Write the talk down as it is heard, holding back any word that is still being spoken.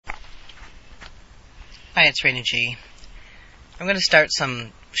Hi, it's Raina G. I'm going to start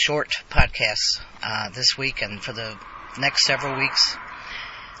some short podcasts this week and for the next several weeks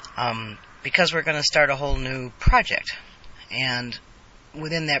because we're going to start a whole new project. And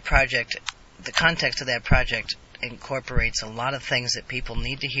within that project, the context of that project incorporates a lot of things that people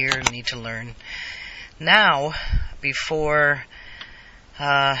need to hear and need to learn now before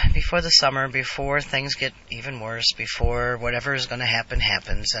the summer, before things get even worse, before whatever is going to happen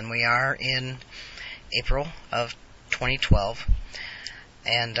happens. And we are in April of 2012,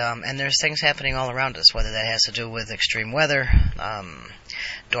 and there's things happening all around us, whether that has to do with extreme weather,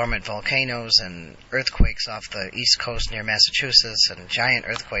 dormant volcanoes and earthquakes off the east coast near Massachusetts, and giant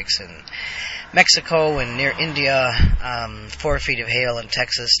earthquakes in Mexico and near India, 4 feet of hail in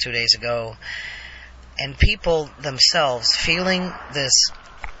Texas 2 days ago, and people themselves feeling this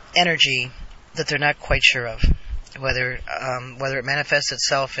energy that they're not quite sure of. Whether it manifests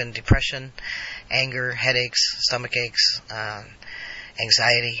itself in depression, anger, headaches, stomach aches,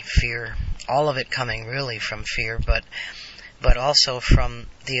 anxiety, fear, all of it coming really from fear, but also from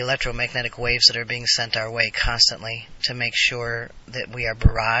the electromagnetic waves that are being sent our way constantly to make sure that we are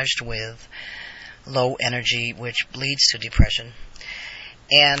barraged with low energy, which leads to depression.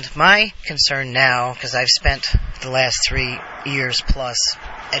 And my concern now, because I've spent the last 3 years plus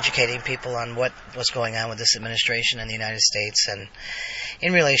educating people on what was going on with this administration in the United States and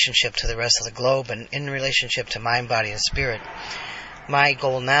in relationship to the rest of the globe and in relationship to mind, body, and spirit, my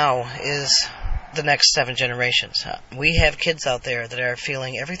goal now is the next 7 generations. We have kids out there that are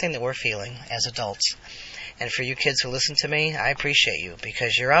feeling everything that we're feeling as adults. And for you kids who listen to me, I appreciate you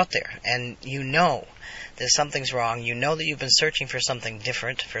because you're out there and you know that something's wrong. You know that you've been searching for something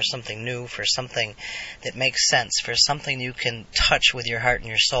different, for something new, for something that makes sense, for something you can touch with your heart and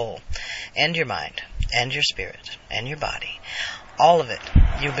your soul and your mind and your spirit and your body. All of it.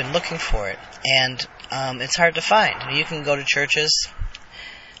 You've been looking for it, and it's hard to find. You can go to churches,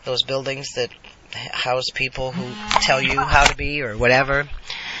 those buildings that house people who tell you how to be or whatever,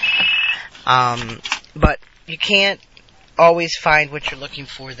 but you can't always find what you're looking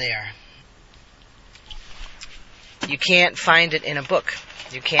for there. You can't find it in a book.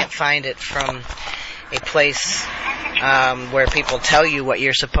 You can't find it from a place where people tell you what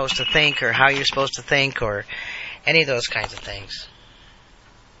you're supposed to think or how you're supposed to think or any of those kinds of things.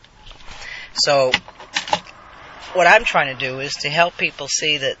 So what I'm trying to do is to help people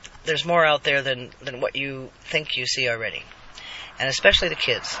see that there's more out there than what you think you see already, and especially the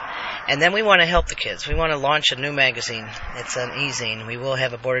kids. And then we want to help the kids. We want to launch a new magazine. It's an e-zine. We will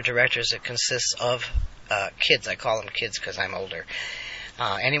have a board of directors that consists of kids. I call them kids because I'm older.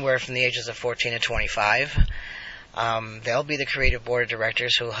 Anywhere from the ages of 14 to 25. They'll be the creative board of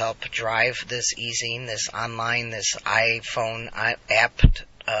directors who will help drive this e-zine, this online, this iPhone app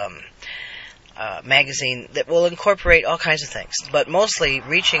magazine that will incorporate all kinds of things, but mostly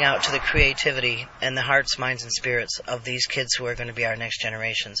reaching out to the creativity and the hearts, minds, and spirits of these kids who are going to be our next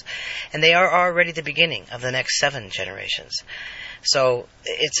generations. And they are already the beginning of the next 7 generations. So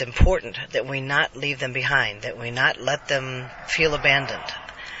it's important that we not leave them behind, that we not let them feel abandoned.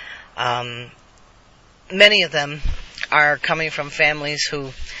 Many of them are coming from families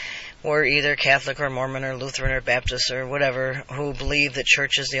who were either Catholic or Mormon or Lutheran or Baptist or whatever, who believe that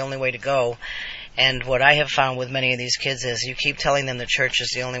church is the only way to go. And what I have found with many of these kids is you keep telling them that church is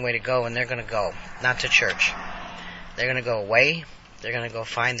the only way to go, and they're going to go, not to church. They're going to go away, they're going to go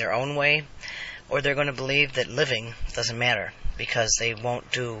find their own way, or they're going to believe that living doesn't matter because they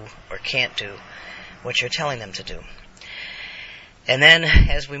won't do or can't do what you're telling them to do. And then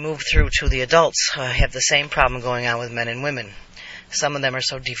as we move through to the adults, I have the same problem going on with men and women. Some of them are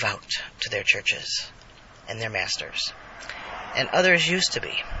so devout to their churches and their masters. And others used to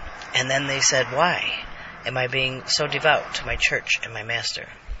be. And then they said, why am I being so devout to my church and my master?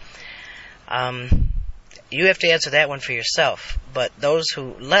 You have to answer that one for yourself. But those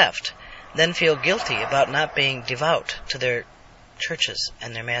who left then feel guilty about not being devout to their churches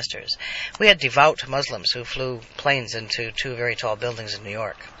and their masters. We had devout Muslims who flew planes into 2 very tall buildings in New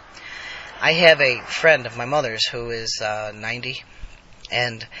York. I have a friend of my mother's who is 90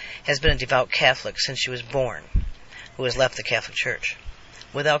 and has been a devout Catholic since she was born, who has left the Catholic Church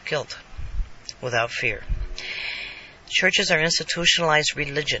without guilt, without fear. Churches are institutionalized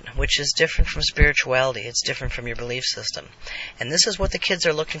religion, which is different from spirituality. It's different from your belief system. And this is what the kids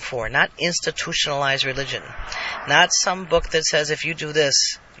are looking for, not institutionalized religion. Not some book that says if you do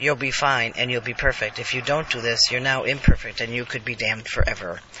this, you'll be fine and you'll be perfect. If you don't do this, you're now imperfect and you could be damned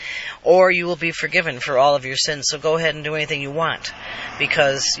forever. Or you will be forgiven for all of your sins, so go ahead and do anything you want,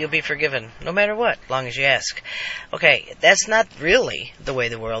 because you'll be forgiven no matter what, long as you ask. Okay, that's not really the way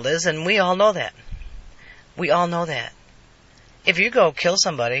the world is, and we all know that. We all know that. If you go kill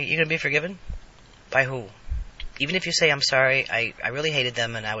somebody, you're going to be forgiven? By who? Even if you say, I'm sorry, I really hated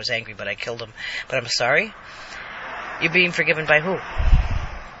them and I was angry, but I killed them, but I'm sorry, you're being forgiven by who?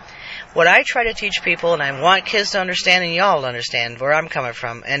 What I try to teach people, and I want kids to understand, and y'all to understand where I'm coming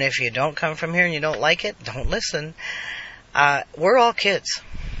from, and if you don't come from here and you don't like it, don't listen. We're all kids,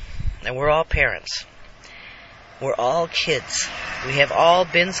 and we're all parents. We're all kids. We have all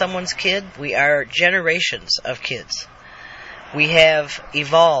been someone's kid. We are generations of kids. We have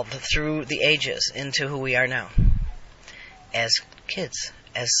evolved through the ages into who we are now. As kids,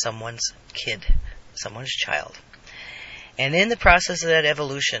 as someone's kid, someone's child. And in the process of that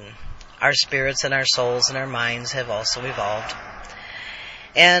evolution, our spirits and our souls and our minds have also evolved.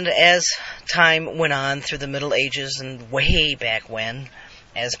 And as time went on through the Middle Ages and way back when,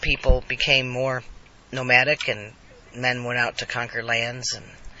 as people became more nomadic and men went out to conquer lands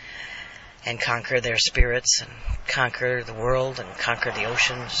and conquer their spirits and conquer the world and conquer the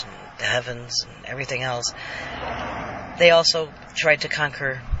oceans and the heavens and everything else, they also tried to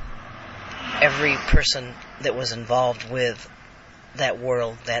conquer every person that was involved with that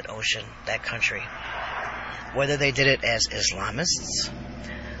world, that ocean, that country. Whether they did it as Islamists,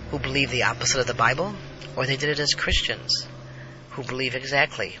 who believe the opposite of the Bible, or they did it as Christians, who believe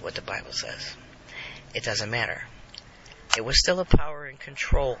exactly what the Bible says. It doesn't matter. It was still a power and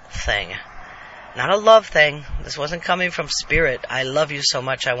control thing. Not a love thing. This wasn't coming from spirit. I love you so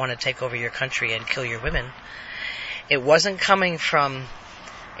much I want to take over your country and kill your women. It wasn't coming from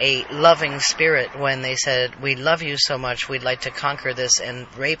a loving spirit when they said, we love you so much we'd like to conquer this and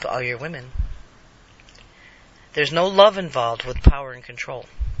rape all your women. There's no love involved with power and control.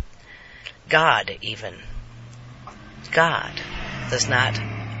 God, even. God does not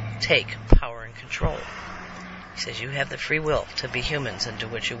take power and control. He says you have the free will to be humans and do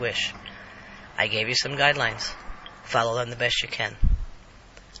what you wish. I gave you some guidelines. Follow them the best you can.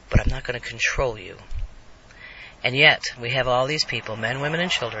 But I'm not going to control you. And yet, we have all these people, men, women, and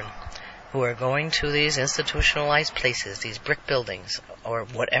children, who are going to these institutionalized places, these brick buildings, or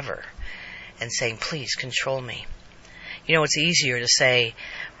whatever, and saying, please control me. You know, it's easier to say,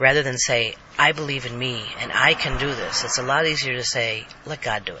 rather than say, I believe in me, and I can do this, it's a lot easier to say, let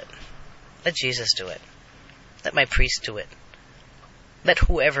God do it. Let Jesus do it. Let my priest do it. Let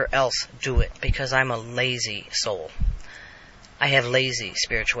whoever else do it, because I'm a lazy soul. I have lazy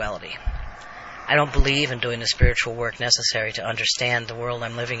spirituality. I don't believe in doing the spiritual work necessary to understand the world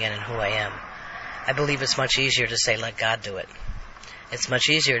I'm living in and who I am. I believe it's much easier to say, let God do it. It's much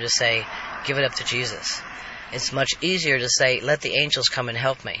easier to say, give it up to Jesus. It's much easier to say, let the angels come and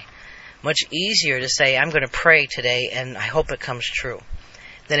help me. Much easier to say, I'm going to pray today and I hope it comes true,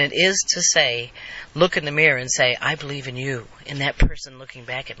 than it is to say, look in the mirror and say, I believe in you, in that person looking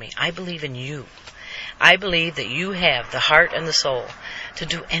back at me. I believe in you. I believe that you have the heart and the soul to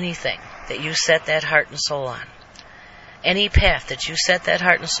do anything that you set that heart and soul on. Any path that you set that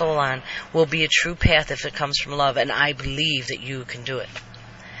heart and soul on will be a true path if it comes from love, and I believe that you can do it.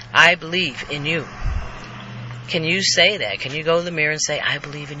 I believe in you. Can you say that? Can you go to the mirror and say, I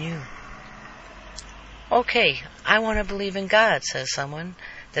believe in you? Okay, I want to believe in God, says someone.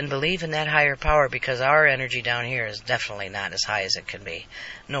 Then believe in that higher power, because our energy down here is definitely not as high as it can be.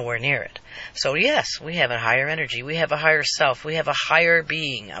 Nowhere near it. So yes, we have a higher energy. We have a higher self. We have a higher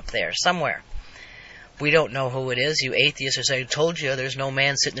being up there somewhere. We don't know who it is. You atheists are saying, told you there's no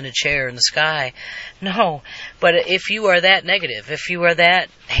man sitting in a chair in the sky. No, but if you are that negative, if you are that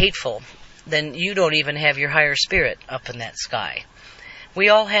hateful, then you don't even have your higher spirit up in that sky. We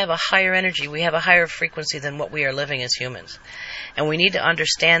all have a higher energy. We have a higher frequency than what we are living as humans. And we need to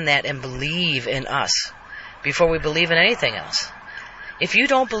understand that and believe in us before we believe in anything else. If you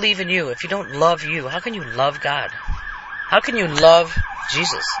don't believe in you, if you don't love you, how can you love God? How can you love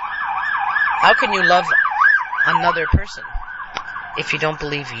Jesus? How can you love another person if you don't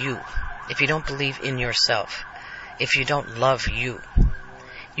believe you? If you don't believe in yourself? If you don't love you?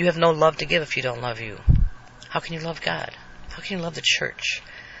 You have no love to give if you don't love you. How can you love God? How can you love the church?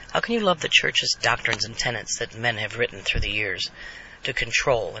 How can you love the church's doctrines and tenets that men have written through the years to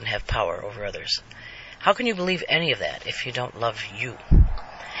control and have power over others? How can you believe any of that if you don't love you?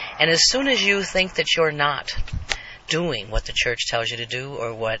 And as soon as you think that you're not doing what the church tells you to do,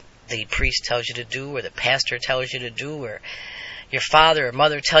 or what the priest tells you to do, or the pastor tells you to do, or your father or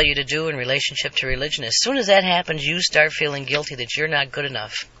mother tell you to do in relationship to religion, as soon as that happens, you start feeling guilty that you're not good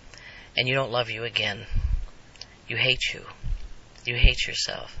enough, and you don't love you again. You hate you. You hate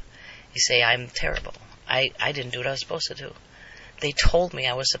yourself. You say, I'm terrible. I didn't do what I was supposed to do. They told me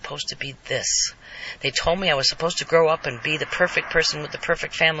I was supposed to be this. They told me I was supposed to grow up and be the perfect person with the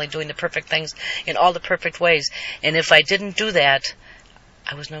perfect family, doing the perfect things in all the perfect ways. And if I didn't do that,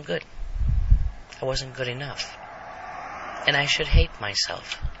 I was no good. I wasn't good enough. And I should hate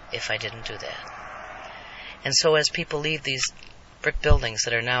myself if I didn't do that. And so as people leave these brick buildings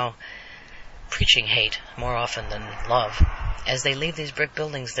that are now preaching hate more often than love, as they leave these brick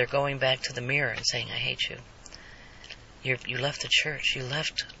buildings, they're going back to the mirror and saying, I hate you. You left the church. You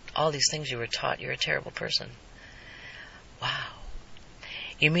left all these things you were taught. You're a terrible person. Wow.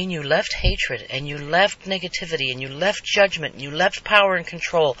 You mean you left hatred, and you left negativity, and you left judgment, and you left power and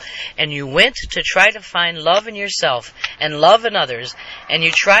control, and you went to try to find love in yourself and love in others, and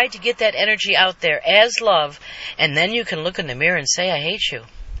you tried to get that energy out there as love, and then you can look in the mirror and say, I hate you.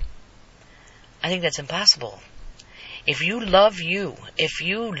 I think that's impossible. If you love you,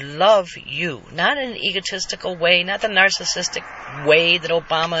 not in an egotistical way, not the narcissistic way that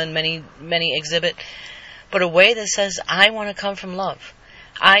Obama and many exhibit, but a way that says, I want to come from love.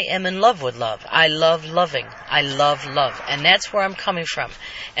 I am in love with love. I love loving. I love love. And that's where I'm coming from.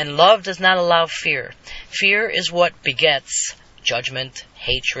 And love does not allow fear. Fear is what begets judgment,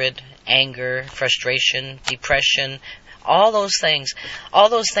 hatred, anger, frustration, depression, all those things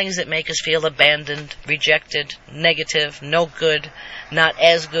that make us feel abandoned, rejected, negative, no good, not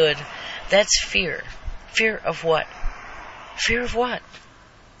as good. That's fear. Fear of what? Fear of what?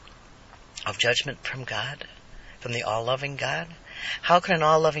 Of judgment from God? From the all-loving God? How can an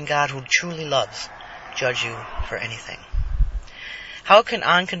all-loving God who truly loves judge you for anything? How can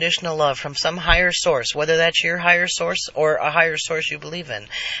unconditional love from some higher source, whether that's your higher source or a higher source you believe in,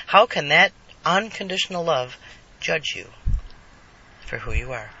 how can that unconditional love judge you for who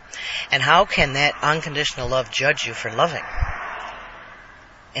you are? And how can that unconditional love judge you for loving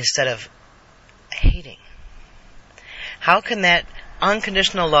instead of hating? How can that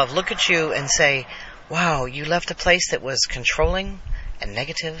unconditional love look at you and say, wow, you left a place that was controlling and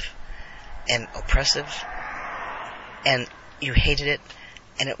negative and oppressive, and you hated it,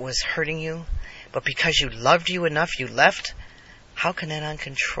 and it was hurting you, but because you loved you enough, you left? How can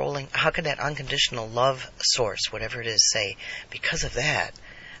that unconditional love source, whatever it is, say, because of that,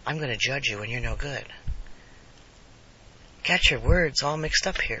 I'm going to judge you and you're no good? Got your words all mixed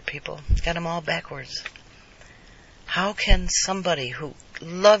up here, people. Got them all backwards. How can somebody who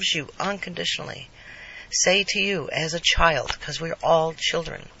loves you unconditionally say to you as a child, because we're all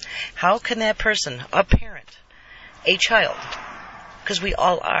children, how can that person, a parent, a child, because we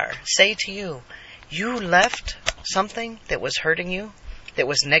all are, say to you, you left something that was hurting you, that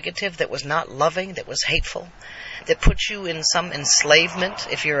was negative, that was not loving, that was hateful, that put you in some enslavement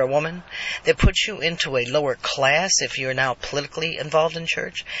if you're a woman, that puts you into a lower class if you're now politically involved in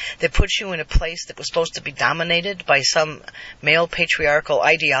church, that puts you in a place that was supposed to be dominated by some male patriarchal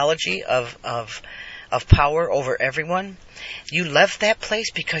ideology of power over everyone. You left that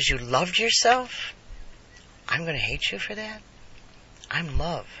place because you loved yourself? I'm going to hate you for that? I'm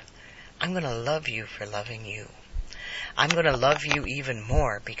love. I'm going to love you for loving you. I'm going to love you even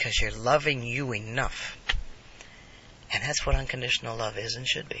more because you're loving you enough. And that's what unconditional love is and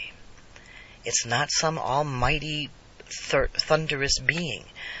should be. It's not some almighty, thunderous being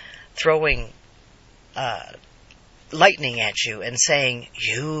throwing lightning at you and saying,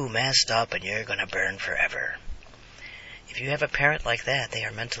 you messed up and you're going to burn forever. If you have a parent like that, they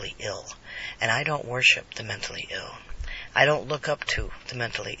are mentally ill. And I don't worship the mentally ill. I don't look up to the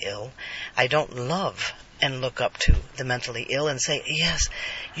mentally ill. I don't love and look up to the mentally ill and say, yes,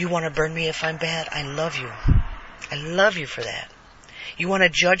 you want to burn me if I'm bad? I love you. I love you for that. You want to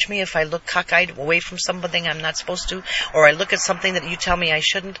judge me if I look cockeyed away from something I'm not supposed to, or I look at something that you tell me I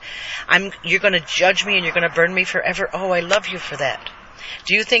shouldn't? You're going to judge me and you're going to burn me forever? Oh, I love you for that.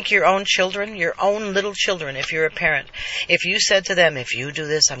 Do you think your own children, your own little children, if you're a parent, if you said to them, if you do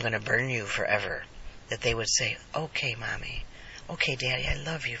this, I'm going to burn you forever, that they would say, okay, Mommy, okay, Daddy, I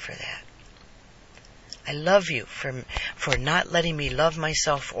love you for that. I love you for not letting me love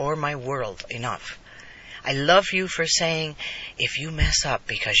myself or my world enough. I love you for saying, if you mess up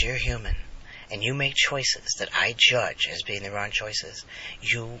because you're human and you make choices that I judge as being the wrong choices,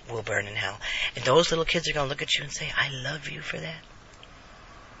 you will burn in hell. And those little kids are going to look at you and say, I love you for that.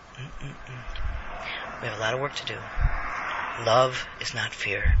 We have a lot of work to do. Love is not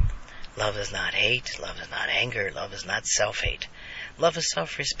fear. Love is not hate. Love is not anger. Love is not self-hate. Love is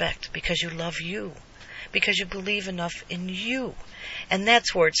self-respect because you love you. Because you believe enough in you. And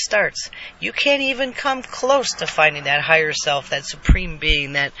that's where it starts. You can't even come close to finding that higher self, that supreme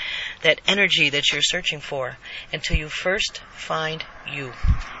being, that energy that you're searching for, until you first find you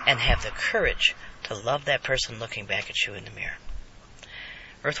and have the courage to love that person looking back at you in the mirror.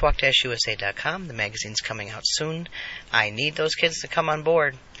 earthwalk-usa.com. The magazine's coming out soon. I need those kids to come on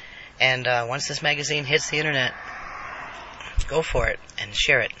board. And once this magazine hits the internet, go for it and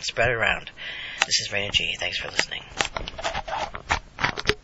share it and spread it around. This is Raina G. Thanks for listening.